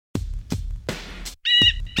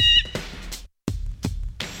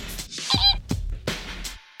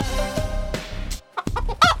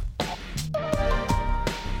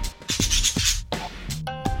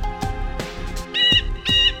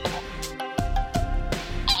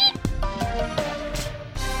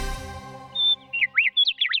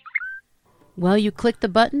Well, you clicked the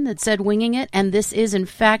button that said Winging It, and this is, in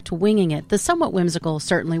fact, Winging It. The somewhat whimsical,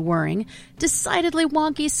 certainly whirring, decidedly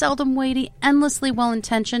wonky, seldom weighty, endlessly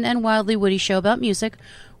well-intentioned, and wildly witty show about music,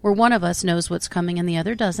 where one of us knows what's coming and the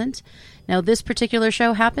other doesn't. Now, this particular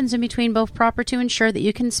show happens in between both proper to ensure that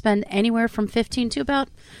you can spend anywhere from 15 to about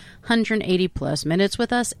 180-plus minutes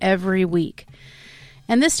with us every week.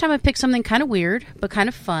 And this time I picked something kind of weird, but kind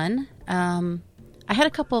of fun. I had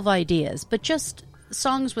a couple of ideas, but just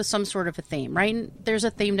songs with some sort of a theme, right? There's a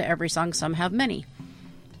theme to every song. Some have many.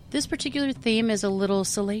 This particular theme is a little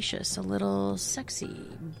salacious, a little sexy,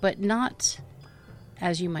 but not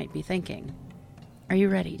as you might be thinking. Are you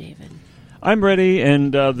ready, David? I'm ready,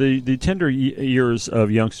 and the tender ears of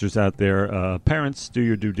youngsters out there, parents, do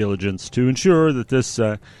your due diligence to ensure that this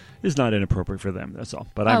is not inappropriate for them. That's all.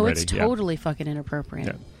 But I'm ready. It's totally fucking inappropriate.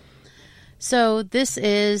 Yeah. So this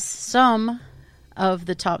is some of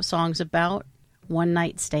the top songs about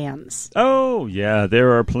one-night stands. Oh, yeah,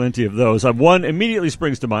 there are plenty of those. One immediately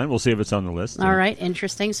springs to mind. We'll see if it's on the list. All right,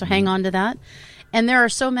 interesting. So hang on to that. And there are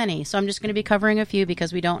so many, so I'm just going to be covering a few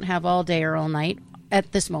because we don't have all day or all night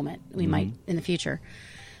at this moment. We might in the future.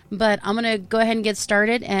 But I'm going to go ahead and get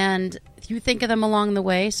started, and you think of them along the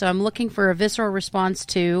way. So I'm looking for a visceral response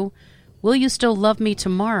to Will You Still Love Me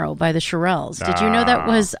Tomorrow by the Shirelles. Did you know that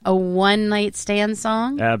was a one-night stand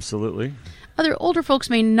song? Absolutely. Other older folks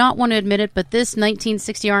may not want to admit it, but this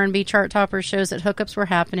 1960 R&B chart topper shows that hookups were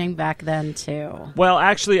happening back then, too. Well,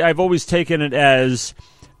 actually, I've always taken it as,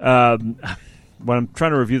 when I'm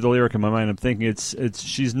trying to review the lyric in my mind, I'm thinking it's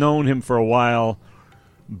she's known him for a while,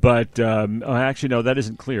 but actually, no, that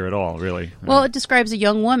isn't clear at all, really. Well, it describes a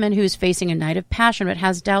young woman who is facing a night of passion but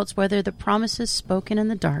has doubts whether the promises spoken in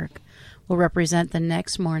the dark will represent the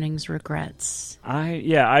next morning's regrets.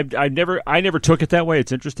 I never took it that way.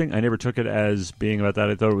 It's interesting. I never took it as being about that.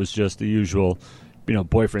 I thought it was just the usual,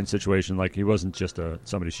 boyfriend situation. Like he wasn't just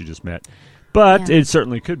somebody she just met, but it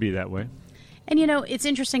certainly could be that way. And it's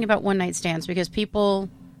interesting about one night stands because people,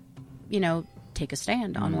 take a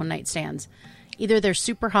stand on one night stands. Either they're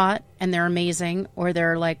super hot and they're amazing, or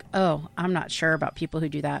they're like, oh, I'm not sure about people who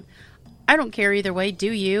do that. I don't care either way. Do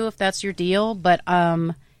you, if that's your deal? But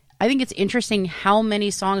I think it's interesting how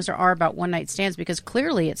many songs there are about one-night stands because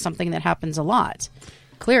clearly it's something that happens a lot.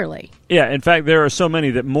 Clearly. Yeah, in fact, there are so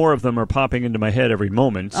many that more of them are popping into my head every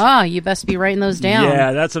moment. You best be writing those down.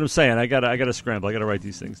 Yeah, that's what I'm saying. I gotta scramble. I gotta write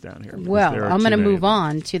these things down here. Well, I'm going to move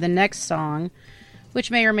on to the next song,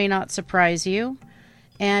 which may or may not surprise you.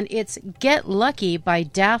 And it's Get Lucky by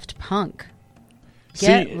Daft Punk.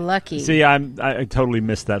 Get Lucky. See, I totally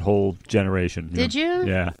missed that whole generation. Did you?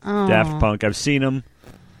 Yeah. Oh. Daft Punk. I've seen them.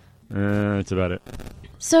 That's about it.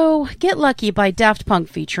 So, Get Lucky by Daft Punk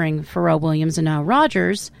featuring Pharrell Williams and Nile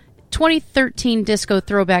Rodgers, 2013 disco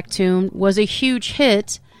throwback tune, was a huge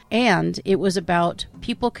hit, and it was about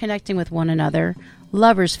people connecting with one another,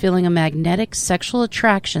 lovers feeling a magnetic sexual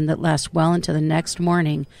attraction that lasts well into the next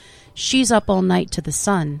morning. She's up all night to the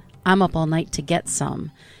sun. I'm up all night to get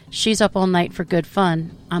some. She's up all night for good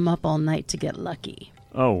fun. I'm up all night to get lucky.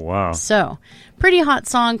 Oh, wow. So, pretty hot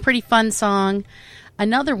song, pretty fun song.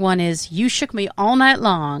 Another one is You Shook Me All Night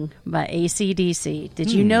Long by AC/DC.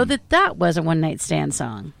 Did you know that was a one-night stand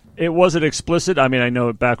song? It wasn't explicit. I mean, I know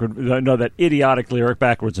it backward. I know that idiotic lyric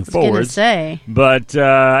backwards and forwards. I was going to say. But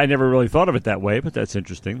I never really thought of it that way, but that's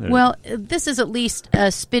interesting. Well, this is at least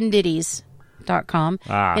spinditties.com.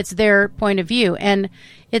 It's their point of view. And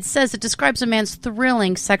it says it describes a man's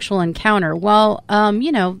thrilling sexual encounter. Well,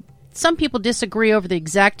 some people disagree over the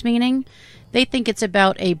exact meaning. They think it's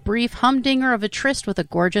about a brief humdinger of a tryst with a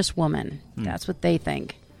gorgeous woman. That's what they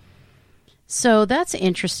think. So that's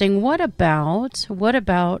interesting. What about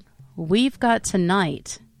We've Got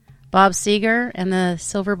Tonight? Bob Seger and the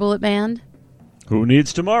Silver Bullet Band? Who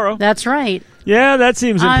Needs Tomorrow? That's right. Yeah, that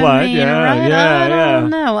seems implied. I don't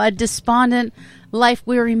know. A despondent,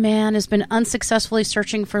 life-weary man has been unsuccessfully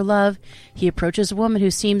searching for love. He approaches a woman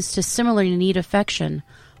who seems to similarly need affection.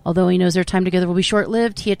 Although he knows their time together will be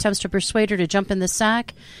short-lived, he attempts to persuade her to jump in the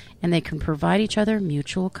sack, and they can provide each other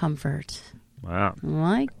mutual comfort. Wow.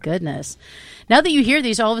 My goodness. Now that you hear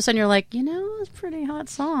these, all of a sudden you're like, it's pretty hot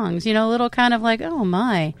songs. A little kind of like, oh,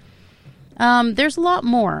 my. There's a lot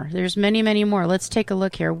more. There's many, many more. Let's take a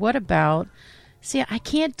look here. What about... See, I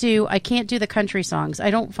can't do the country songs. I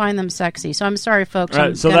don't find them sexy. So I'm sorry, folks.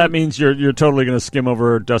 That means you're totally going to skim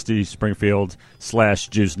over Dusty Springfield /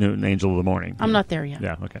 Juice Newton, Angel of the Morning. I'm not there yet.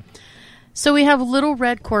 Yeah, okay. So we have Little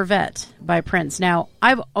Red Corvette by Prince. Now,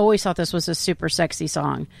 I've always thought this was a super sexy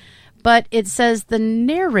song. But it says the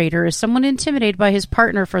narrator is someone intimidated by his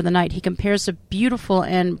partner for the night. He compares a beautiful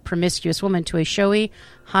and promiscuous woman to a showy,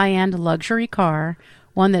 high-end luxury car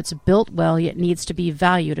one that's built well yet needs to be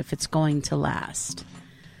valued if it's going to last.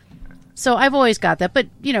 So I've always got that. But,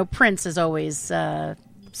 Prince is always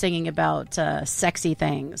singing about sexy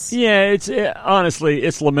things. Yeah, honestly,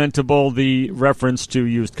 it's lamentable. The reference to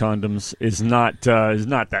used condoms is not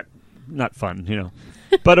fun,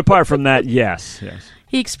 But apart from that, yes.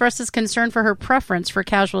 He expresses concern for her preference for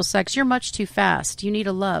casual sex. You're much too fast. You need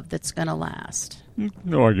a love that's going to last.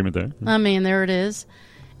 No argument there. I mean, there it is.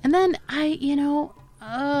 And then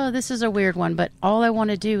this is a weird one, but all I want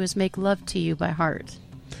to do is make love to you by heart.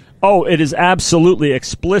 Oh, it is absolutely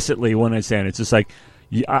explicitly one night stand. It's just like,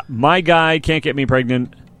 my guy can't get me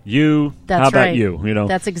pregnant. You, that's how about right. you?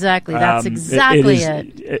 That's exactly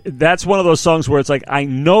it. That's one of those songs where it's like, I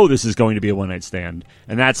know this is going to be a one night stand,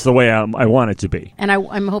 and that's the way I want it to be. And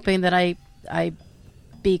I'm hoping that I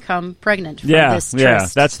become pregnant from this tryst. Yeah,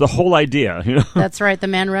 that's the whole idea. That's right. The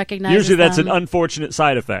man recognizes Usually that's them. an unfortunate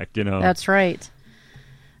side effect. That's right.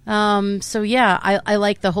 So yeah, I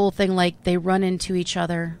like the whole thing. Like they run into each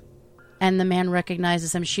other. And the man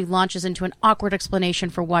recognizes him. She launches into an awkward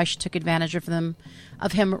explanation for why she took advantage of him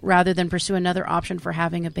rather than pursue another option for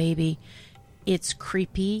having a baby. It's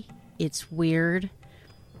creepy. It's weird.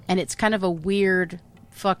 And it's kind of a weird,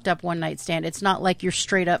 fucked up one-night stand. It's not like your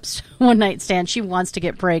straight-up one-night stand. She wants to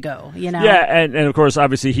get prego, Yeah, and of course,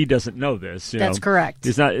 obviously, he doesn't know this. That's correct.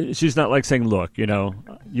 She's not like saying, look, you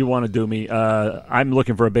want to do me. I'm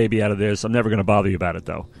looking for a baby out of this. I'm never going to bother you about it,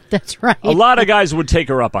 though. That's right. A lot of guys would take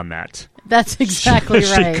her up on that. That's exactly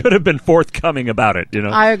right. She could have been forthcoming about it,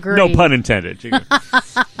 I agree. No pun intended.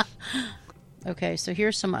 Okay, so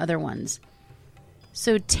here's some other ones.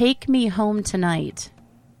 So Take Me Home Tonight.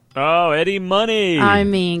 Oh, Eddie Money. I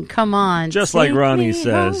mean, come on. Just like Ronnie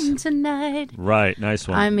says. says. Home tonight. Right, nice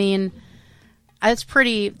one. I mean, that's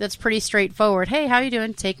pretty straightforward. Hey, how you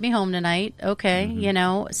doing? Take me home tonight.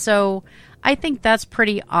 Okay, So I think that's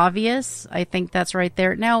pretty obvious. I think that's right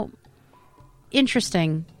there. Now,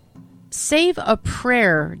 interesting. Save a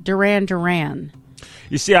Prayer, Duran Duran.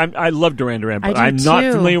 You see, I love Duran Duran, but I'm too. not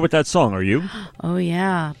familiar with that song. Are you? Oh,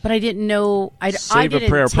 yeah. But I didn't know. Save a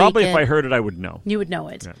Prayer. Probably if I heard it, I would know. You would know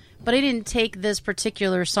it. Yeah. But I didn't take this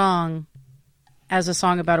particular song as a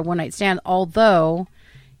song about a one-night stand, although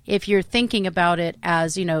if you're thinking about it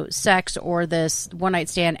as, sex or this one-night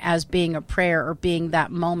stand as being a prayer or being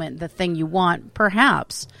that moment, the thing you want,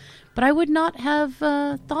 perhaps. But I would not have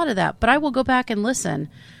thought of that. But I will go back and listen.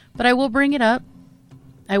 But I will bring it up.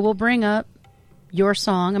 I will bring up your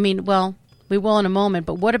song. I mean, well, we will in a moment,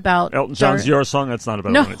 but what about Elton John's Your Song? That's not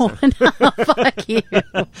about no, a one-night stand. No, fuck you.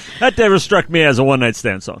 That never struck me as a one-night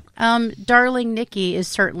stand song. Darling Nikki is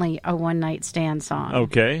certainly a one-night stand song.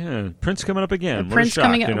 Okay. Prince coming up again. Prince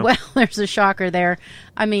coming up. Well, there's a shocker there.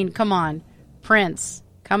 I mean, come on. Prince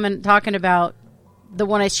talking about the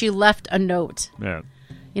one she left a note.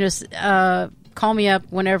 Yeah. Call me up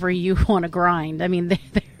whenever you want to grind. I mean,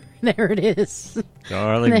 there it is.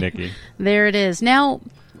 Darling Nikki. There it is. Now,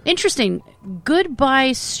 interesting.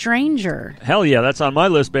 Goodbye Stranger. Hell yeah, that's on my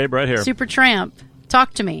list, babe, right here. Supertramp.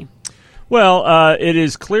 Talk to me. Well, it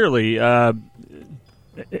is clearly,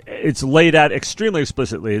 it's laid out extremely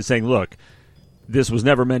explicitly. It's saying, look, this was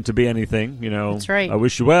never meant to be anything, That's right. I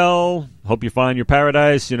wish you well. Hope you find your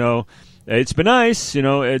paradise, It's been nice,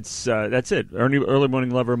 it's that's it. Early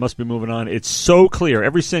Morning Lover, Must Be Moving On. It's so clear.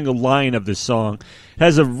 Every single line of this song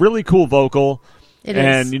has a really cool vocal. It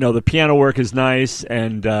is. And the piano work is nice,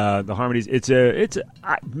 and the harmonies.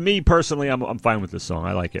 Me personally, I'm fine with this song.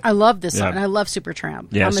 I like it. I love this song, and I love Supertramp.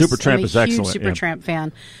 Yeah, Supertramp is excellent. I'm a huge Supertramp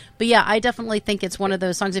fan. But yeah, I definitely think it's one of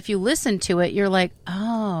those songs. If you listen to it, you're like,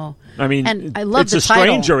 oh. I mean, and I love it's the a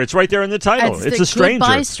stranger. It's right there in the title. It's a stranger.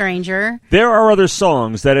 Goodbye Stranger. There are other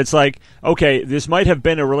songs that it's like, okay, this might have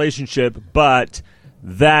been a relationship, but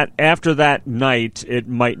that after that night, it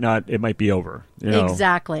might be over.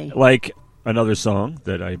 Exactly. Like another song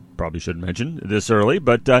that I probably shouldn't mention this early,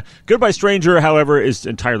 but Goodbye Stranger, however, is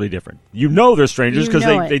entirely different. They're strangers because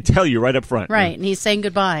they tell you right up front. Right, and he's saying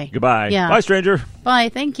goodbye. Goodbye. Yeah. Bye, stranger. Bye,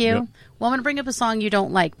 thank you. Yep. Well, I'm going to bring up a song you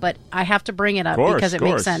don't like, but I have to bring it up because it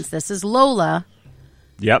course. makes sense. This is Lola,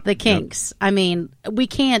 the Kinks. Yep. I mean, we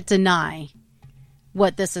can't deny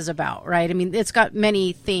what this is about, right? I mean, it's got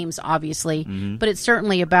many themes, obviously, but it's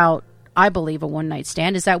certainly about, I believe, a one-night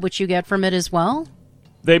stand. Is that what you get from it as well?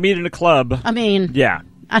 They meet in a club. I mean, yeah.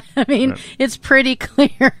 It's pretty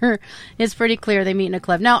clear. It's pretty clear they meet in a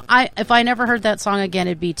club. Now, if I never heard that song again,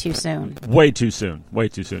 it'd be too soon. Way too soon.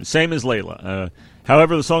 Same as Layla.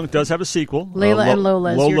 However, the song does have a sequel. Layla and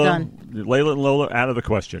Lola, you're done. Layla and Lola, out of the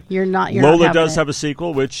question. You're not Lola having does it. have a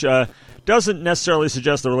sequel, which Doesn't necessarily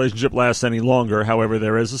suggest the relationship lasts any longer. However,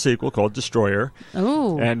 there is a sequel called Destroyer.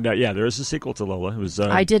 Oh. And, there is a sequel to Lola. It was.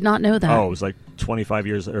 I did not know that. Oh, it was like 25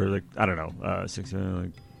 years, or like, I don't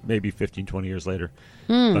know, maybe 15, 20 years later.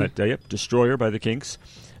 But, Destroyer by the Kinks.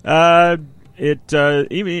 It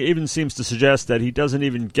even seems to suggest that he doesn't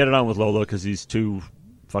even get it on with Lola because he's too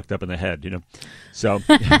fucked up in the head, So,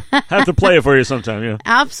 have to play it for you sometime,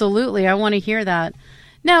 Absolutely. I want to hear that.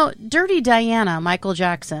 Now, Dirty Diana, Michael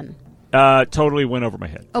Jackson. Totally went over my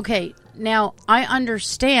head. Okay, now, I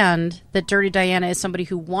understand that Dirty Diana is somebody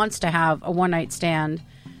who wants to have a one-night stand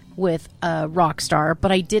with a rock star,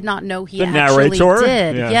 but I did not know he the actually narrator?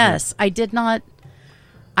 did. Yeah, yes, I did not.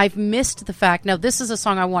 I've missed the fact. Now, this is a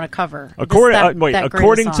song I want to cover.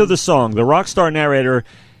 According to the song, the rock star narrator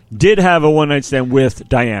did have a one-night stand with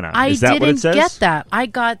Diana. Is that what it says? I didn't get that. I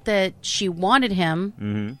got that she wanted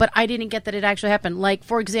him, but I didn't get that it actually happened. Like,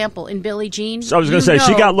 for example, in Billie Jean. So I was going to say,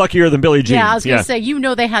 she got luckier than Billie Jean. Yeah, I was going to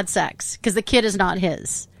say, they had sex because the kid is not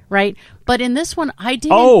his, right? But in this one, I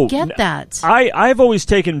didn't get that. I've always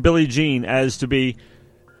taken Billie Jean as to be...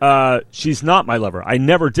 she's not my lover. I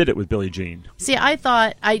never did it with Billie Jean. See, I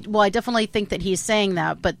definitely think that he's saying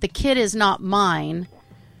that, but the kid is not mine,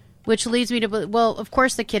 which leads me to, well, of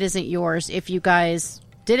course the kid isn't yours if you guys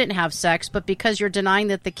didn't have sex, but because you're denying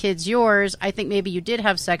that the kid's yours, I think maybe you did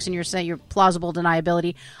have sex and you're saying you're plausible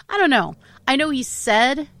deniability. I don't know. I know he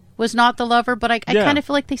said was not the lover, but I kind of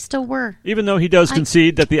feel like they still were. Even though he does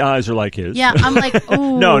concede that the eyes are like his. Yeah, I'm like,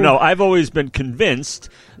 ooh. No, I've always been convinced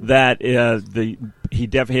that he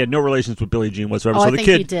had no relations with Billie Jean whatsoever, so the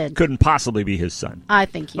kid couldn't possibly be his son. I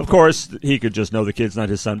think he did. Of course, he could just know the kid's not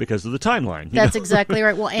his son because of the timeline. That's exactly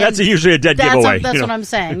right. Well, and that's usually a dead giveaway. That's what I'm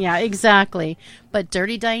saying. Yeah, exactly. But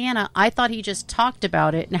Dirty Diana, I thought he just talked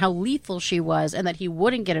about it and how lethal she was and that he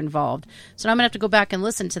wouldn't get involved. So now I'm going to have to go back and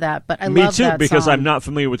listen to that. But I love that song. Me too, because I'm not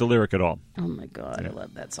familiar with the lyric at all. Oh, my God. I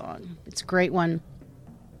love that song. It's a great one.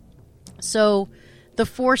 So... The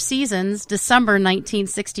Four Seasons, December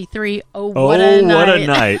 1963. What a night. What a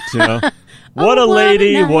night, What a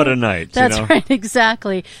lady, what a night. That's right,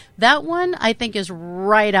 exactly. That one, I think, is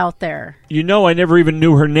right out there. I never even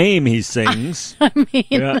knew her name, he sings. I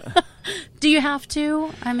mean, do you have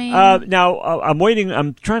to? I mean... now, I'm waiting.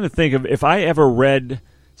 I'm trying to think of if I ever read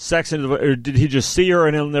Sex and... Or did he just see her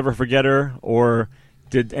and he'll never forget her? Or...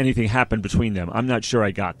 did anything happen between them? I'm not sure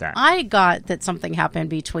I got that. I got that something happened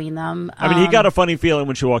between them. I mean, he got a funny feeling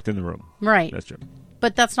when she walked in the room. Right. That's true.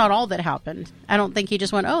 But that's not all that happened. I don't think he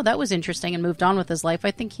just went, oh, that was interesting, and moved on with his life.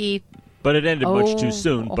 I think he... But it ended much too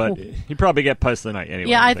soon, but he probably got past the night anyway.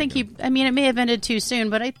 Yeah, I think it may have ended too soon,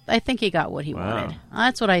 but I think he got what he wanted.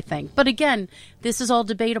 That's what I think. But again, this is all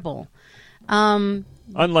debatable.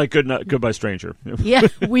 Unlike Goodbye Stranger. Yeah,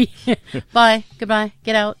 bye, goodbye,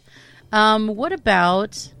 get out. What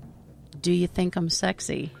about Do You Think I'm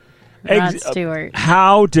Sexy? Rod Stewart.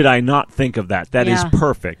 How did I not think of that? That is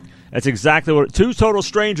perfect. That's exactly what... Two total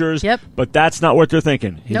strangers, but that's not what they're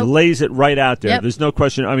thinking. He lays it right out there. There's no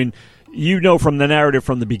question. I mean, from the narrative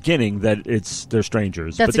from the beginning that they're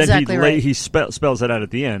strangers. That's but then exactly right. He spells it out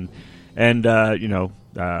at the end. And,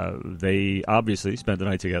 they obviously spent the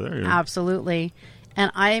night together. Absolutely. And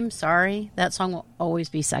I'm sorry, that song will always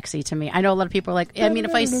be sexy to me. I know a lot of people are like, I mean,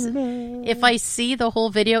 if I see the whole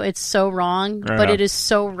video, it's so wrong, but it is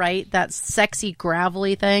so right. That sexy,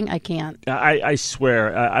 gravelly thing, I can't. I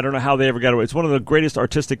swear, I don't know how they ever got away. It's one of the greatest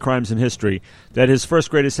artistic crimes in history that his first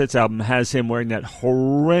Greatest Hits album has him wearing that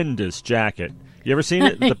horrendous jacket. You ever seen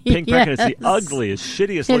it? The pink Yes. It's the ugliest,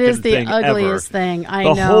 shittiest looking thing ever. It is the ugliest thing, I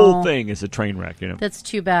know. The whole thing is a train wreck, That's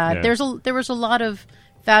too bad. Yeah. There was a lot of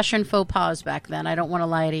fashion faux pas back then. I don't want to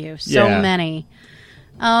lie to you. So many.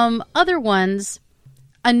 Other ones,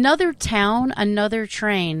 Another Town, Another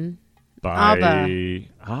Train. By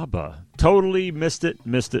ABBA. Totally missed it.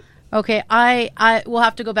 Okay, I will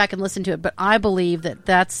have to go back and listen to it, but I believe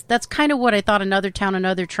that's kind of what I thought. Another Town,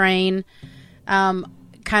 Another Train.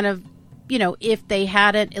 Kind of, if they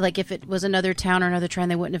had it, like if it was another town or another train,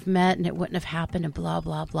 they wouldn't have met and it wouldn't have happened and blah,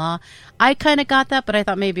 blah, blah. I kind of got that, but I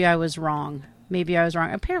thought maybe I was wrong.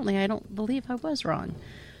 Apparently, I don't believe I was wrong.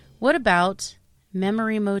 What about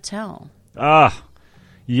Memory Motel?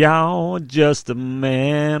 Y'all just a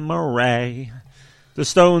memory. The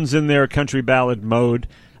Stones in their country ballad mode.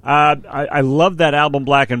 I love that album,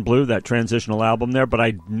 Black and Blue, that transitional album there, but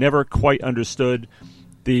I never quite understood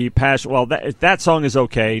the passion. Well, that song is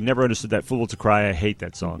okay. Never understood that Fool to Cry. I hate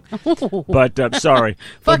that song. But, sorry.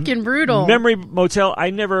 Fucking brutal. Memory Motel, I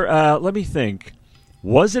never, let me think.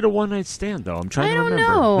 Was it a one-night stand, though? I'm trying to remember. I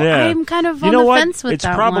don't know. Yeah. I'm kind of on the fence with it's that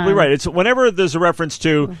It's probably one. right. It's whenever there's a reference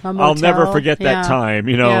to, I'll never forget that time.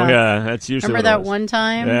 That's usually Remember what it that was. one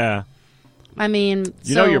time? Yeah. I mean,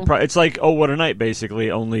 You know, it's like "Oh What a Night,"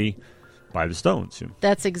 basically, only by the Stones.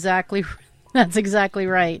 That's exactly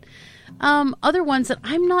right. Other ones that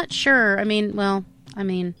I'm not sure. I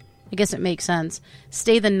guess it makes sense.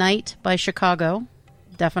 "Stay the Night" by Chicago.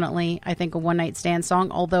 Definitely, I think, a one-night stand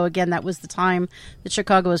song. Although, again, that was the time that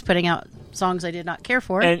Chicago was putting out songs I did not care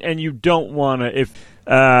for. And you don't want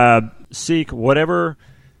to seek whatever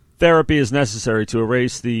therapy is necessary to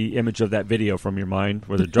erase the image of that video from your mind,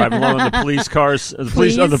 where they're driving along on the police cars,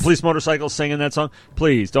 the police motorcycles singing that song.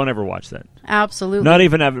 Please don't ever watch that. Absolutely, not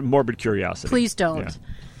even have morbid curiosity. Please don't. Yeah.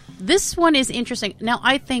 This one is interesting. Now,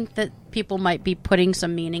 I think that people might be putting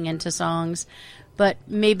some meaning into songs, but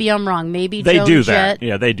maybe I'm wrong. Maybe they Joan do Jett, that.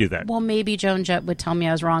 Yeah, they do that. Well, maybe Joan Jett would tell me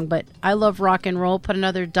I was wrong, but I love rock and roll. Put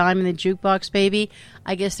another dime in the jukebox, baby.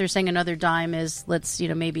 I guess they're saying another dime is let's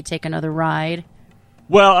maybe take another ride.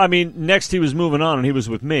 Well, I mean, next he was moving on and he was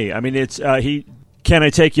with me. I mean, it's Can I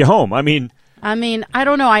Take You Home? I mean, I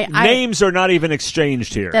don't know. Names are not even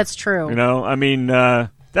exchanged here. That's true. I mean,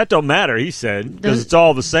 that don't matter, he said, because it's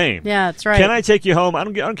all the same. Yeah, that's right. Can I take you home? I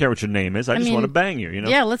don't care what your name is. I just want to bang you.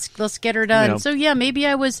 Yeah, let's get her done. So yeah, maybe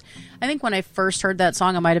I think when I first heard that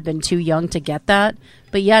song, I might have been too young to get that.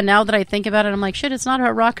 But yeah, now that I think about it, I'm like, shit, it's not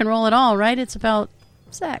about rock and roll at all, right? It's about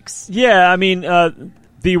sex. Yeah, I mean,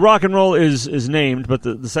 the rock and roll is named, but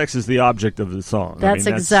the sex is the object of the song. That's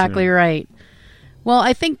exactly right. Well,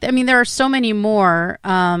 I think there are so many more.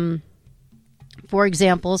 For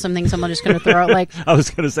example, some things I'm just going to throw out. Like I was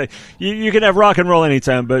going to say, you can have rock and roll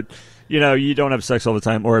anytime, but you don't have sex all the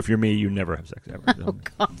time. Or if you're me, you never have sex ever. Oh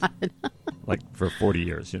God! Like for 40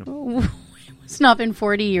 years, It's not been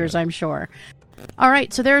 40 years, I'm sure. All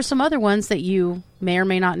right, so there are some other ones that you may or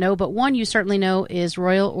may not know, but one you certainly know is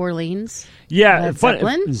Royal Orleans. Yeah,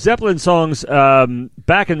 Zeppelin songs.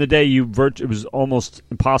 Back in the day, it was almost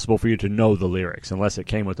impossible for you to know the lyrics unless it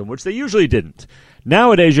came with them, which they usually didn't.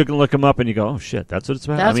 Nowadays, you can look them up and you go, "Oh shit, that's what it's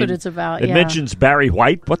about." That's what it's about. It mentions Barry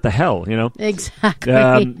White. What the hell,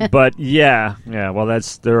 Exactly. But yeah. Well,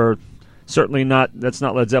 they're certainly not. That's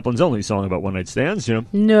not Led Zeppelin's only song about one night stands.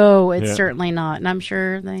 No, it's certainly not, and I'm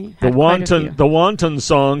sure they had the Wanton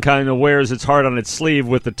song kind of wears its heart on its sleeve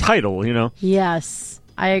with the title. Yes,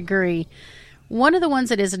 I agree. One of the ones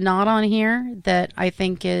that is not on here that I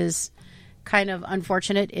think is kind of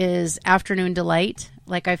unfortunate is Afternoon Delight.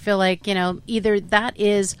 Like, I feel like, either that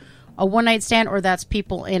is a one-night stand or that's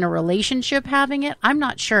people in a relationship having it. I'm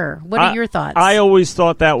not sure. What are your thoughts? I always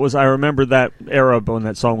thought I remember that era when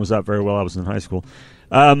that song was out very well. I was in high school.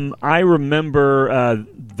 I remember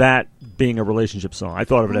that being a relationship song. I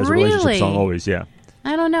thought of it as a relationship song always, yeah.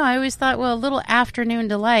 I don't know. I always thought, well, a little Afternoon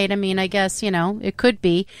Delight. I guess, it could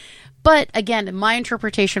be. But again, my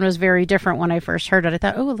interpretation was very different when I first heard it. I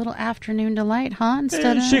thought, "Oh, a little Afternoon Delight, huh?"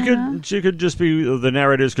 Instead of she could just be the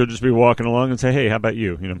narrators could just be walking along and say, "Hey, how about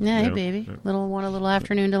you?" Yeah, hey baby, want a little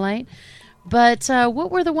Afternoon Delight. But what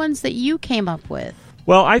were the ones that you came up with?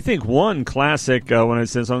 Well, I think one classic one night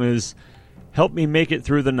stand song is "Help Me Make It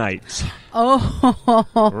Through the Night."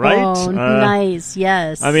 Oh, right, nice,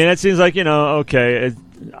 yes. It seems like okay.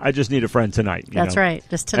 I just need a friend tonight. That's right,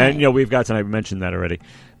 just tonight. And we've got tonight. We mentioned that already.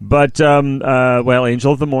 But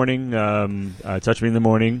Angel of the Morning, Touch Me in the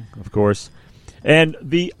Morning, of course, and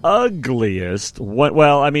the ugliest.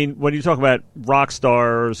 When you talk about rock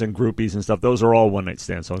stars and groupies and stuff, those are all one night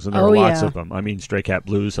stand songs, and there are lots of them. Stray Cat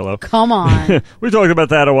Blues. Hello, come on. We talked about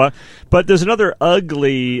that a while. But there's another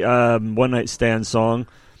ugly one night stand song.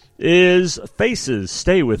 Is Faces,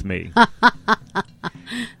 Stay With Me.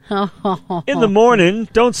 In the morning,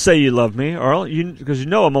 don't say you love me, or because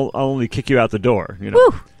I'll only kick you out the door.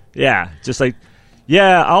 Woo. Yeah, just like,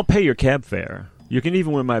 yeah, I'll pay your cab fare. You can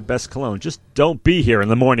even wear my best cologne. Just don't be here in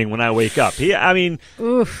the morning when I wake up.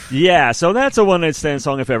 Oof. Yeah, so that's a one-night stand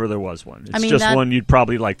song if ever there was one. It's one you'd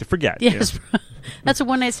probably like to forget. Yes, that's a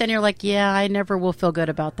one-night stand. You're like, yeah, I never will feel good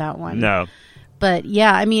about that one. No. But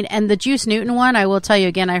yeah, and the Juice Newton one, I will tell you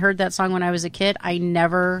again, I heard that song when I was a kid. I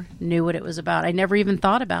never knew what it was about. I never even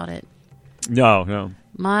thought about it. No.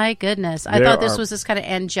 My goodness. I thought this was this kind of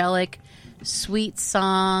angelic, sweet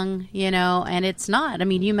song, and it's not.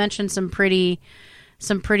 You mentioned some pretty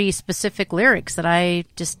specific lyrics that I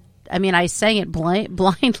sang it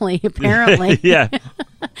blindly, apparently. Yeah.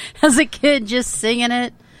 As a kid, just singing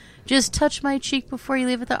it. Just touch my cheek before you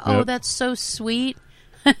leave it. Oh, that's so sweet.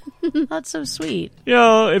 Not so sweet.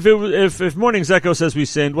 If Morning's Echo says we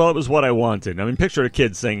sinned, well, it was what I wanted. Picture a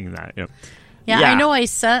kid singing that. Yeah, I know I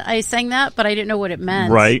sang that, but I didn't know what it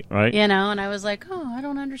meant. Right. And I was like, oh, I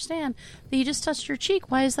don't understand. You just touched your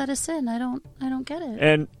cheek. Why is that a sin? I don't get it.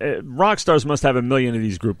 And rock stars must have a million of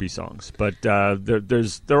these groupie songs, but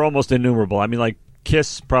they're almost innumerable.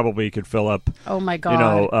 Kiss probably could fill up. Oh my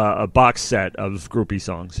God! A box set of groupie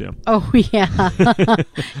songs. Yeah. Oh yeah,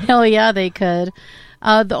 hell yeah, they could.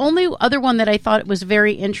 The only other one that I thought was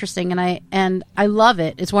very interesting, and I love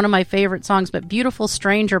it. It's one of my favorite songs, but "Beautiful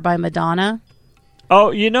Stranger" by Madonna.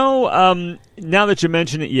 Oh, now that you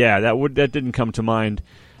mention it, yeah, that didn't come to mind.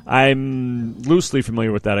 I'm loosely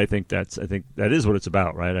familiar with that. I think that is what it's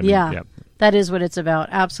about, right? I mean, yeah. That is what it's about.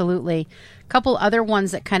 Absolutely. A couple other ones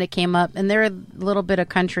that kind of came up, and they're a little bit of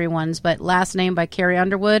country ones, but Last Name by Carrie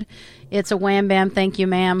Underwood. It's a wham bam, thank you,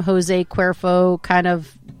 ma'am. Jose Cuervo kind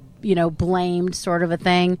of, blamed sort of a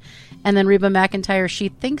thing. And then Reba McEntire, she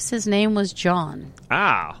thinks his name was John.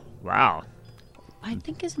 Ah, wow. I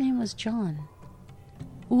think his name was John.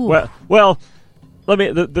 Ooh. Well,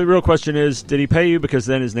 the real question is, did he pay you? Because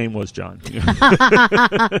then his name was John.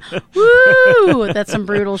 Woo! That's some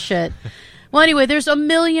brutal shit. Well, anyway, there's a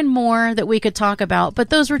million more that we could talk about, but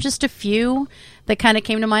those were just a few that kind of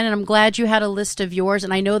came to mind, and I'm glad you had a list of yours,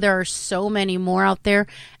 and I know there are so many more out there.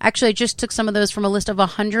 Actually, I just took some of those from a list of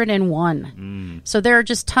 101. So there are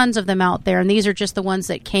just tons of them out there, and these are just the ones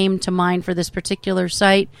that came to mind for this particular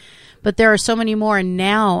site. But there are so many more, and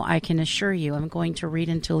now I can assure you I'm going to read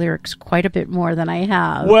into lyrics quite a bit more than I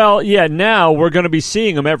have. Well, yeah, now we're going to be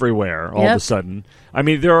seeing them everywhere all of a sudden. I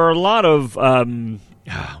mean, there are a lot of...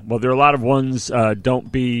 there are a lot of ones.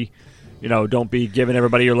 Don't be giving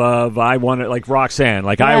everybody your love. I want it, like Roxanne.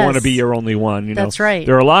 Like, I want to be your only one. That's right.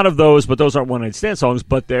 There are a lot of those, but those aren't one-night stand songs.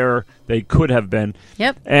 But they could have been.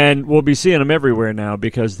 Yep. And we'll be seeing them everywhere now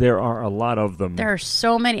because there are a lot of them. There are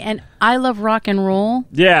so many, and I love rock and roll.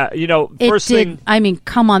 Yeah, first thing. I mean,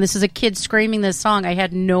 come on, this is a kid screaming this song. I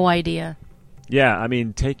had no idea. Yeah, I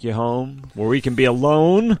mean, Take You Home, Where We Can Be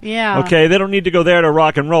Alone. Yeah. Okay, they don't need to go there to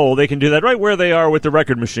rock and roll. They can do that right where they are with the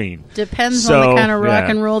record machine. Depends on the kind of rock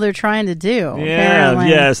and roll they're trying to do. Yeah, apparently.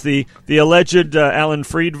 Yes, the alleged Alan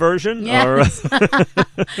Freed version. Yes.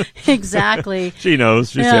 Exactly. She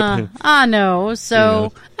knows. I know.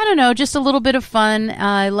 So, I don't know, just a little bit of fun.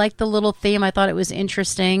 I liked the little theme. I thought it was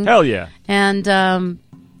interesting. Hell yeah. And,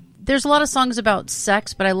 there's a lot of songs about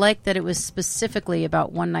sex, but I like that it was specifically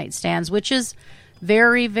about one-night stands, which is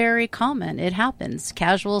very, very common. It happens.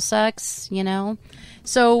 Casual sex,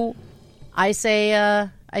 So I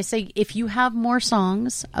say if you have more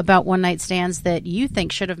songs about one-night stands that you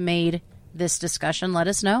think should have made this discussion, let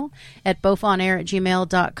us know at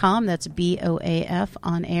bofaonair@gmail.com. That's BOAF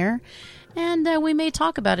on air. And we may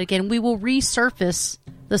talk about it again. We will resurface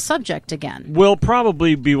the subject again. We'll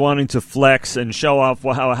probably be wanting to flex and show off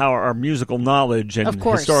how our musical knowledge and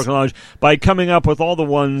historical knowledge by coming up with all the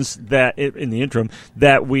ones that, in the interim,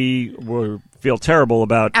 that we feel terrible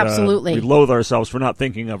about. Absolutely. We loathe ourselves for not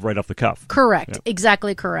thinking of right off the cuff. Correct. Yep.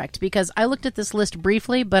 Exactly correct. Because I looked at this list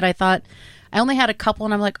briefly, but I thought I only had a couple,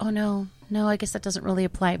 and I'm like, oh, no, I guess that doesn't really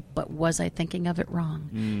apply. But was I thinking of it wrong?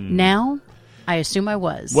 Now, I assume I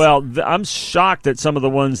was. Well, I'm shocked at some of the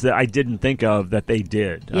ones that I didn't think of that they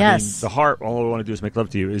did. Yes. I mean, The Heart, All I Want to Do Is Make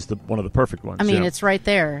Love to You is one of the perfect ones. I mean, it's right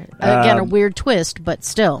there. Again, a weird twist, but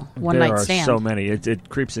still, one-night stand. There are so many. It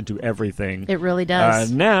creeps into everything. It really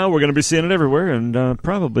does. Now we're going to be seeing it everywhere, and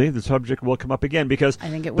probably the subject will come up again because I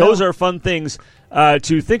think it will. Those are fun things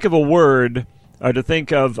to think of a word or to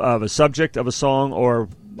think of a subject of a song or...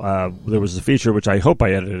 there was a feature, which I hope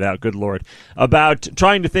I edited out, good Lord, about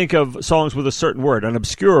trying to think of songs with a certain word, an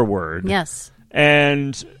obscure word. Yes.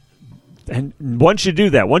 And once you do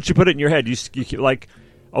that, once you put it in your head, you like,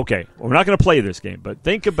 okay, we're not going to play this game, but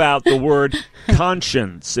think about the word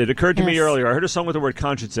conscience. It occurred to me earlier. I heard a song with the word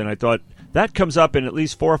conscience, and I thought, that comes up in at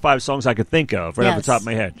least 4 or 5 songs I could think of right off the top of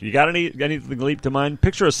my head. You got anything leap to mind?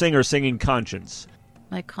 Picture a singer singing Conscience.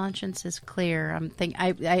 My conscience is clear.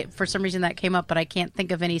 I for some reason that came up, but I can't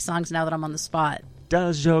think of any songs now that I'm on the spot.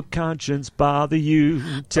 Does your conscience bother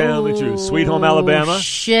you? Tell me true. Sweet Home Alabama.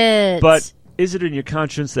 Shit. But is it in your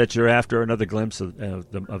conscience that you're after another glimpse of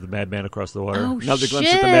the Madman Across the Water? Another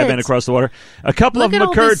glimpse of the Madman Across the Water. A couple of them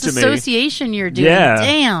occurred to me. Look at all this association you're doing. Yeah.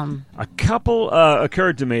 Damn. A couple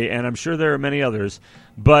occurred to me, and I'm sure there are many others.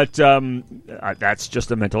 But that's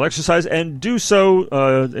just a mental exercise, and do so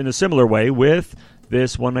in a similar way with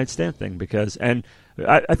this one-night stand thing, because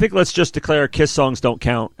I think let's just declare Kiss songs don't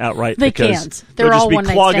count outright. They because can't. They're all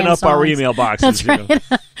one-night clogging stand up our songs. email boxes. That's right.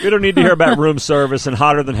 We don't need to hear about Room Service and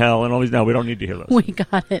Hotter Than Hell and all these. No, we don't need to hear those. We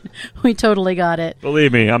got it. We totally got it.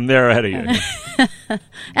 Believe me, I'm there ahead of you.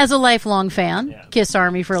 As a lifelong fan, Kiss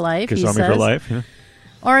Army for life. Kiss Army for life. Yeah.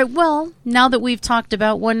 All right. Well, now that we've talked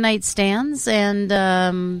about one-night stands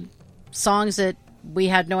and songs that we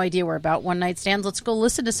had no idea were about one-night stands, let's go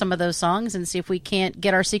listen to some of those songs and see if we can't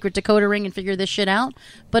get our secret decoder ring and figure this shit out.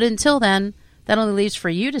 But until then, that only leaves for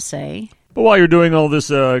you to say, But while you're doing all this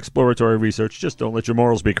exploratory research, just don't let your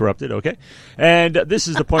morals be corrupted, okay? And this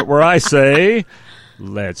is the point where I say,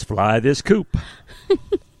 let's fly this coop.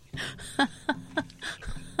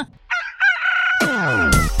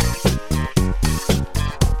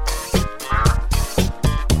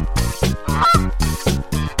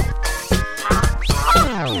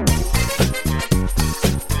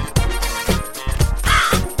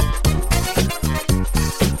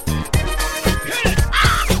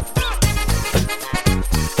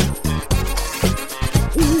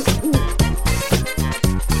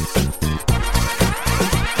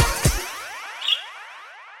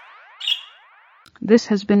 This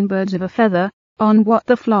has been Birds of a Feather on What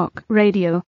the Flock Radio.